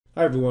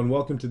Hi everyone,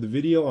 welcome to the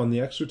video on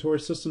the excretory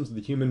systems of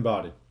the human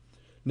body.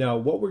 Now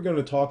what we're going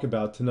to talk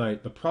about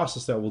tonight, the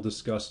process that we'll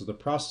discuss is the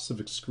process of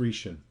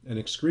excretion. And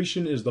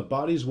excretion is the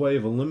body's way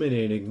of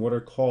eliminating what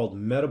are called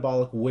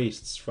metabolic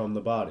wastes from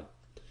the body.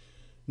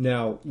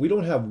 Now we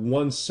don't have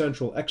one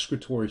central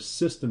excretory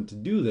system to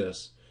do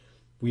this.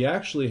 We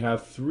actually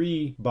have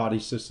three body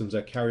systems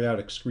that carry out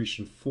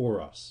excretion for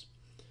us.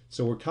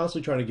 So we're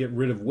constantly trying to get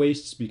rid of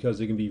wastes because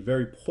they can be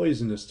very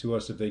poisonous to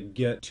us if they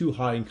get too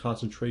high in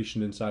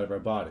concentration inside of our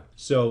body.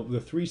 So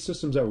the three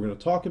systems that we're going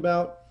to talk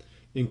about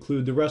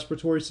include the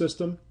respiratory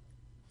system,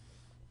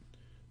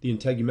 the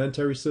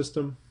integumentary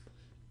system,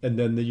 and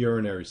then the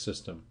urinary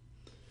system.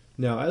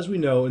 Now, as we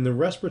know, in the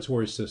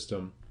respiratory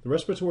system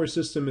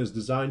is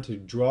designed to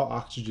draw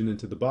oxygen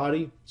into the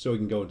body so it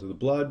can go into the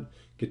blood,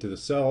 get to the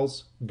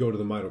cells, go to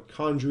the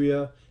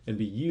mitochondria, and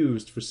be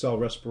used for cell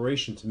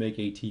respiration to make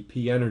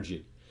ATP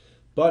energy.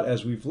 But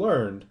as we've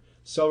learned,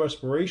 cell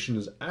respiration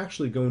is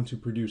actually going to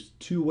produce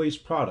two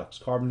waste products,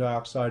 carbon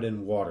dioxide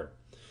and water.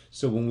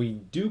 So when we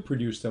do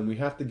produce them, we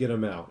have to get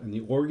them out. And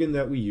the organ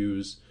that we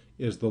use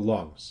is the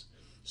lungs.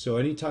 So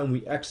anytime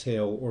we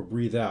exhale or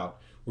breathe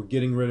out, we're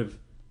getting rid of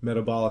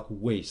metabolic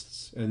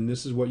wastes. And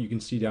this is what you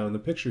can see down in the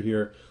picture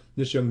here.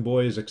 This young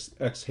boy is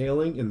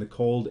exhaling in the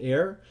cold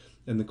air,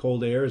 and the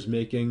cold air is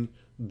making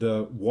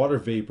the water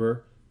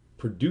vapor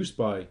produced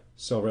by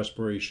cell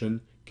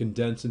respiration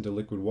condense into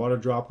liquid water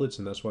droplets,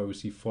 and that's why we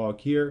see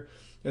fog here.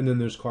 And then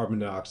there's carbon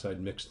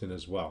dioxide mixed in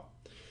as well.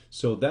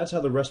 So that's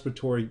how the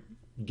respiratory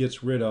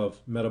gets rid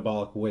of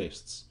metabolic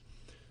wastes.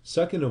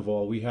 Second of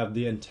all, we have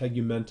the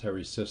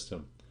integumentary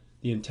system.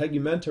 The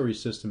integumentary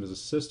system is a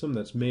system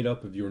that's made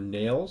up of your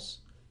nails,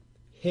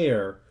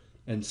 hair,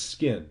 and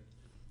skin.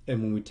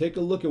 And when we take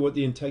a look at what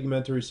the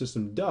integumentary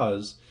system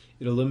does,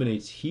 it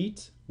eliminates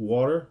heat,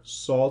 water,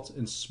 salt,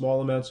 and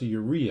small amounts of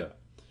urea.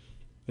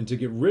 And to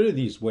get rid of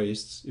these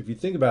wastes, if you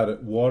think about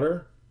it,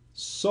 water,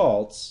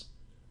 salts,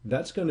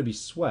 that's going to be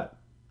sweat.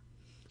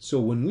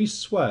 So when we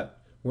sweat,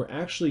 we're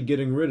actually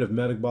getting rid of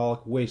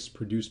metabolic waste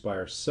produced by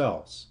our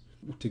cells.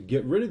 To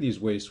get rid of these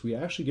wastes, we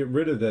actually get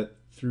rid of it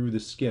through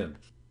the skin.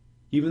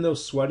 Even though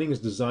sweating is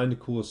designed to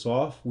cool us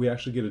off, we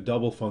actually get a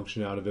double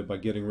function out of it by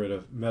getting rid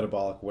of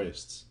metabolic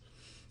wastes.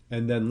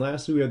 And then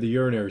lastly, we have the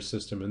urinary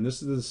system, and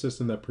this is the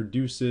system that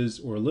produces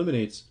or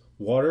eliminates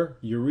water,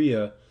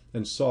 urea,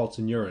 and salts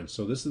in urine.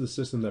 So this is the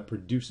system that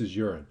produces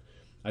urine.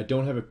 I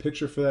don't have a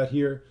picture for that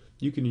here.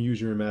 You can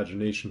use your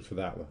imagination for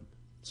that one.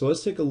 So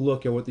let's take a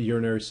look at what the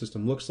urinary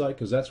system looks like,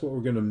 because that's what we're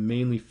going to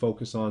mainly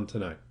focus on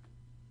tonight.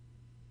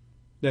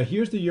 Now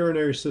here's the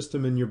urinary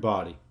system in your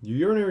body.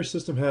 Your urinary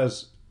system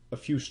has a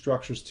few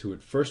structures to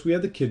it. First we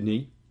have the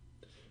kidney,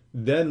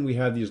 then we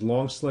have these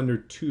long slender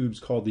tubes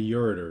called the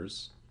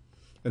ureters,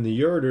 and the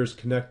ureters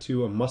connect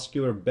to a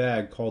muscular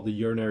bag called the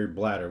urinary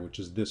bladder, which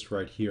is this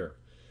right here.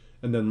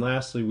 And then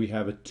lastly, we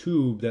have a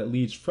tube that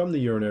leads from the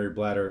urinary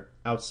bladder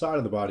outside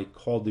of the body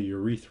called the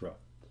urethra.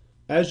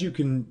 As you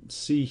can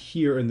see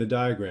here in the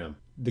diagram,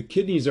 the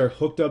kidneys are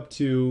hooked up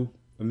to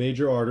a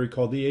major artery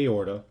called the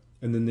aorta,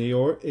 and then the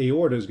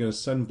aorta is going to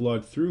send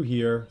blood through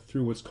here,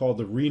 through what's called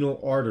the renal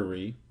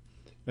artery,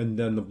 and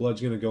then the blood's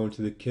going to go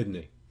into the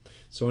kidney.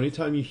 So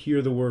anytime you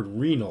hear the word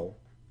renal,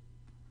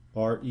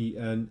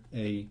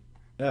 R-E-N-A-L,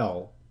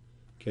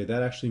 okay,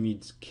 that actually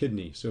means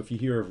kidney. So if you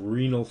hear of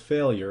renal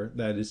failure,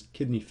 that is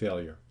kidney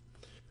failure.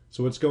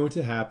 So what's going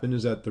to happen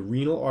is that the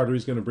renal artery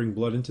is going to bring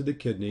blood into the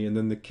kidney, and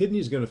then the kidney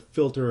is going to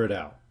filter it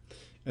out.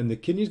 And the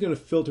kidney is going to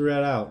filter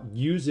it out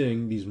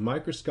using these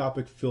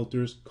microscopic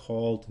filters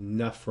called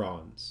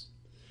nephrons.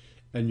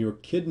 And your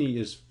kidney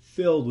is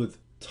filled with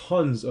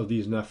tons of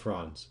these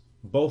nephrons,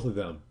 both of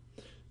them,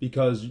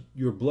 because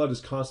your blood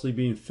is constantly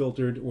being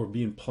filtered or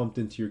being pumped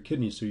into your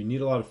kidney. So you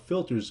need a lot of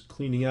filters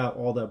cleaning out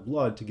all that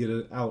blood to get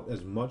it out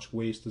as much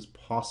waste as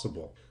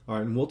possible. All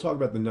right, and we'll talk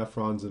about the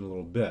nephrons in a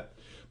little bit.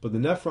 But the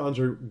nephrons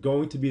are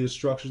going to be the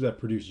structures that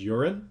produce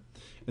urine,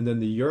 and then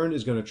the urine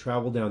is going to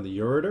travel down the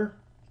ureter,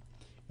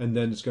 and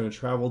then it's going to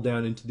travel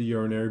down into the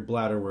urinary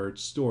bladder where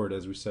it's stored,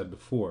 as we said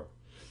before.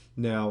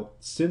 Now,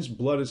 since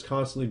blood is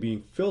constantly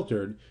being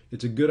filtered,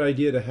 it's a good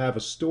idea to have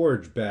a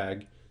storage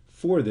bag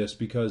for this,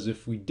 because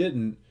if we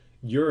didn't,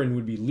 urine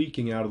would be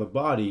leaking out of the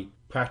body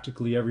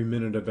practically every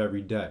minute of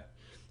every day.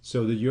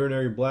 So the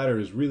urinary bladder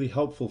is really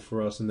helpful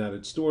for us in that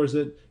it stores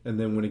it, and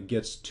then when it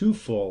gets too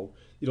full,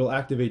 it'll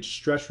activate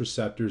stress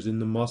receptors in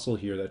the muscle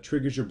here that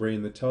triggers your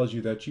brain, that tells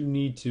you that you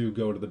need to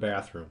go to the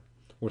bathroom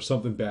or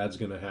something bad's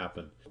going to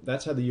happen.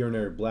 That's how the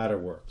urinary bladder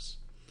works.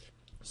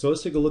 So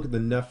let's take a look at the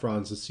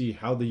nephrons to see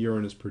how the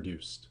urine is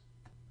produced.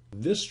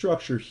 This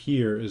structure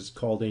here is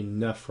called a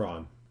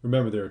nephron.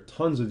 Remember, there are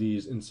tons of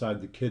these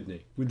inside the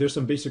kidney. There's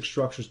some basic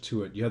structures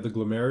to it. You have the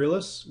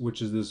glomerulus,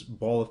 which is this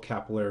ball of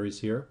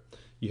capillaries here.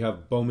 You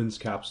have Bowman's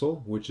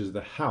capsule, which is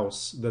the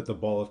house that the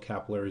ball of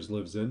capillaries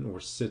lives in or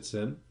sits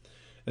in.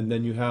 And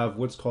then you have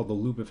what's called the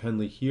loop of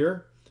Henle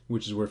here,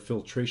 which is where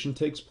filtration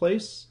takes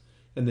place.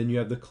 And then you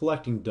have the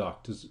collecting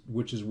duct,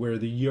 which is where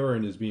the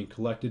urine is being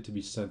collected to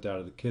be sent out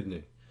of the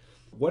kidney.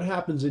 What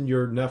happens in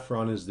your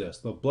nephron is this.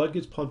 The blood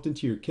gets pumped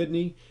into your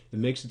kidney, it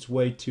makes its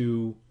way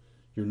to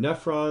your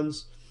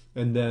nephrons,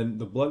 and then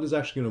the blood is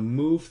actually going to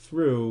move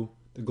through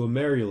the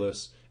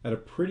glomerulus at a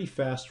pretty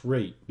fast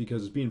rate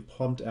because it's being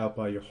pumped out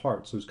by your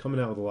heart, so it's coming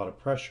out with a lot of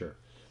pressure.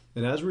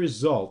 And as a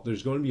result,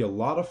 there's going to be a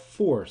lot of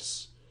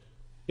force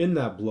in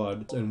that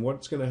blood, and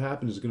what's going to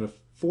happen is going to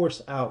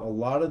force out a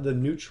lot of the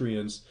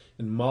nutrients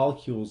and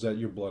molecules that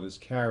your blood is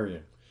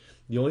carrying.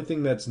 The only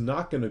thing that's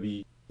not going to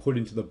be put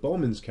into the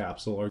Bowman's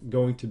capsule are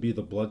going to be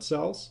the blood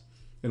cells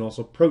and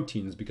also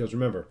proteins, because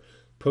remember,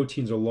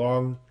 proteins are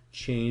long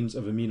chains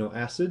of amino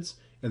acids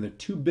and they're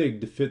too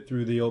big to fit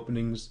through the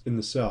openings in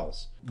the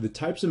cells. The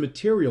types of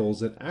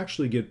materials that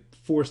actually get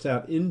forced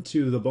out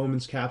into the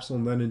Bowman's capsule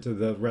and then into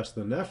the rest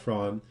of the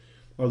nephron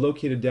are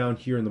located down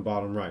here in the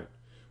bottom right.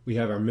 We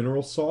have our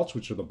mineral salts,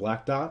 which are the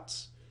black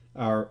dots,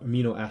 our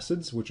amino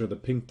acids, which are the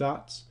pink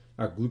dots,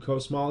 our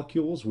glucose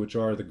molecules, which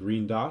are the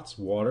green dots,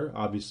 water,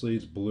 obviously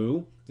it's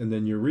blue, and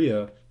then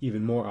urea,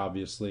 even more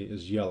obviously,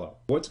 is yellow.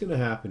 What's going to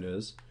happen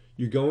is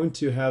you're going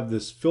to have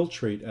this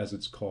filtrate, as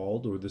it's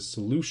called, or this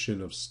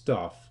solution of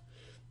stuff,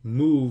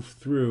 move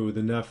through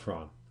the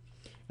nephron.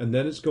 And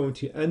then it's going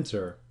to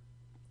enter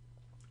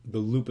the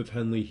loop of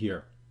Henle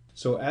here.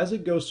 So as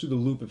it goes through the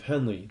loop of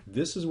Henle,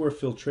 this is where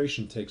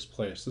filtration takes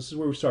place. This is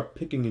where we start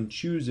picking and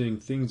choosing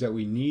things that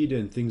we need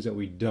and things that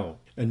we don't.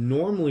 And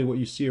normally what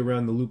you see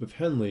around the loop of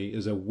Henle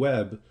is a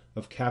web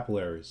of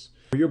capillaries.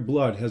 Your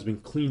blood has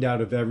been cleaned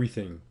out of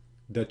everything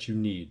that you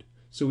need.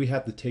 So we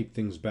have to take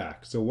things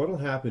back. So what will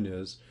happen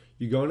is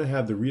you're going to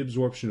have the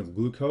reabsorption of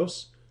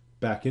glucose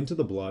back into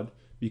the blood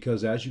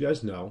because, as you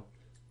guys know,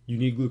 you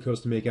need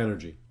glucose to make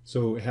energy.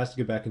 So it has to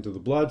get back into the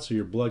blood so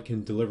your blood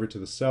can deliver to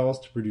the cells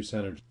to produce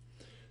energy.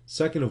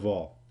 Second of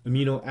all,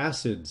 amino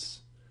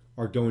acids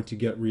are going to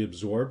get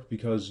reabsorbed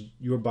because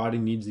your body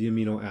needs the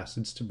amino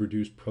acids to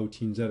produce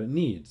proteins that it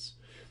needs.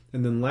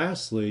 And then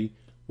lastly,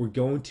 we're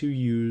going to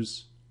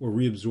use or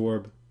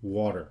reabsorb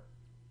water.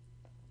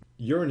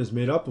 Urine is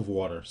made up of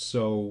water,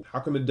 so how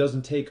come it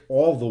doesn't take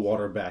all the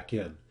water back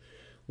in?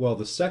 Well,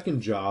 the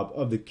second job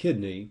of the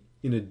kidney,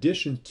 in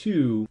addition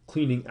to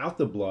cleaning out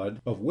the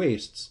blood of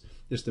wastes,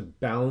 is to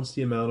balance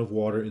the amount of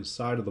water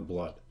inside of the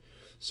blood.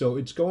 So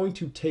it's going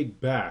to take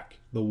back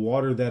the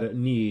water that it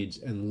needs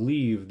and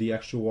leave the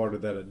extra water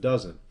that it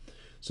doesn't.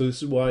 So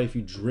this is why if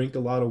you drink a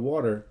lot of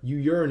water, you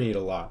urinate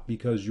a lot,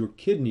 because your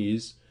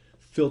kidneys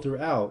filter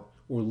out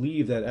or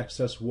leave that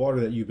excess water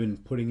that you've been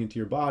putting into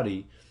your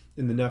body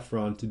in the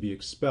nephron to be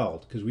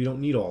expelled, because we don't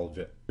need all of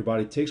it. Your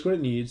body takes what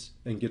it needs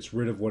and gets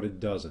rid of what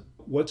it doesn't.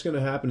 What's going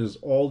to happen is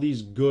all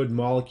these good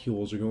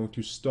molecules are going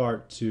to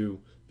start to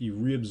be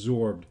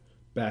reabsorbed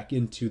back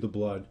into the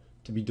blood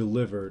to be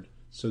delivered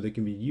so they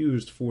can be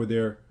used for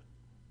their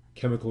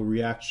chemical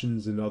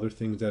reactions and other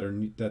things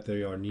that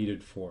they are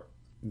needed for.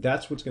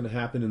 That's what's going to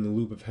happen in the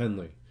loop of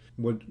Henle.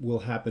 What will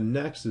happen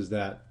next is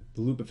that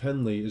the loop of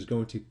Henle is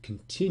going to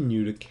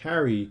continue to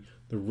carry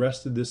the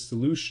rest of this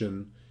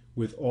solution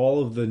with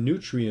all of the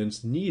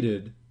nutrients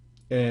needed,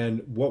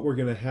 and what we're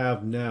going to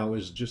have now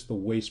is just the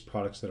waste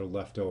products that are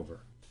left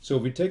over. So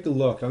if we take a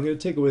look, I'm going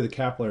to take away the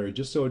capillary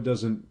just so it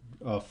doesn't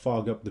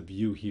fog up the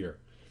view here.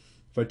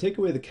 If I take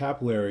away the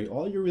capillary,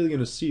 all you're really going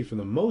to see for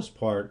the most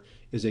part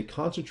is a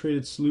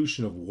concentrated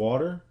solution of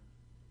water,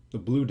 the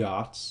blue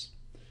dots,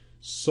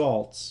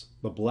 salts,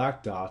 the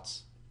black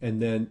dots,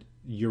 and then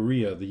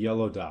urea, the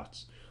yellow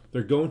dots.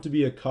 There are going to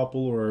be a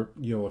couple or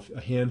a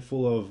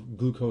handful of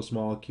glucose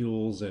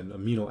molecules and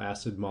amino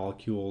acid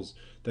molecules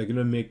that are going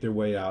to make their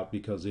way out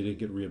because they didn't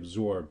get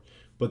reabsorbed.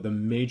 But the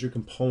major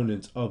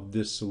component of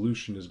this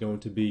solution is going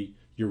to be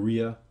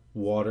urea,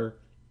 water,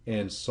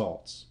 and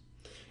salts.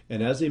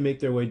 And as they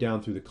make their way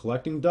down through the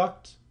collecting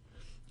duct,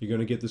 you're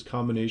going to get this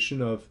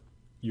combination of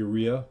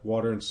urea,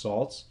 water, and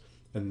salts,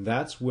 and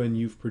that's when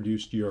you've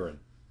produced urine.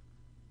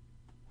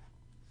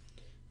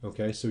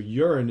 Okay, so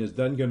urine is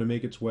then going to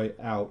make its way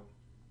out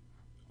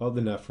of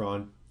the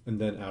nephron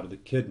and then out of the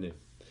kidney.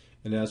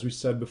 And as we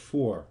said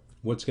before,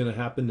 what's going to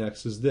happen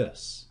next is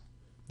this.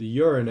 The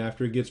urine,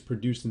 after it gets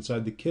produced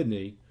inside the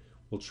kidney,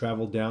 will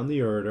travel down the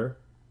ureter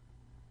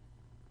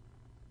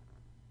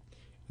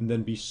and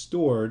then be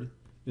stored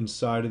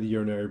inside of the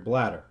urinary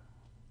bladder.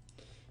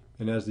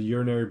 And as the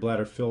urinary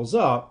bladder fills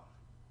up,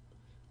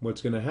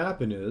 what's going to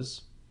happen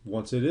is,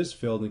 once it is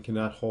filled and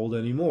cannot hold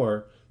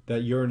anymore,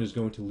 that urine is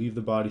going to leave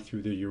the body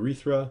through the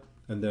urethra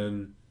and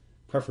then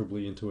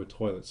preferably into a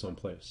toilet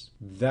someplace.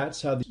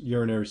 That's how the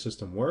urinary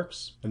system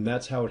works, and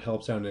that's how it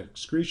helps out in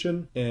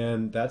excretion,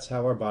 and that's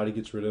how our body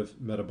gets rid of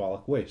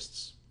metabolic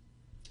wastes.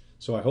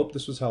 So I hope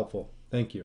this was helpful. Thank you.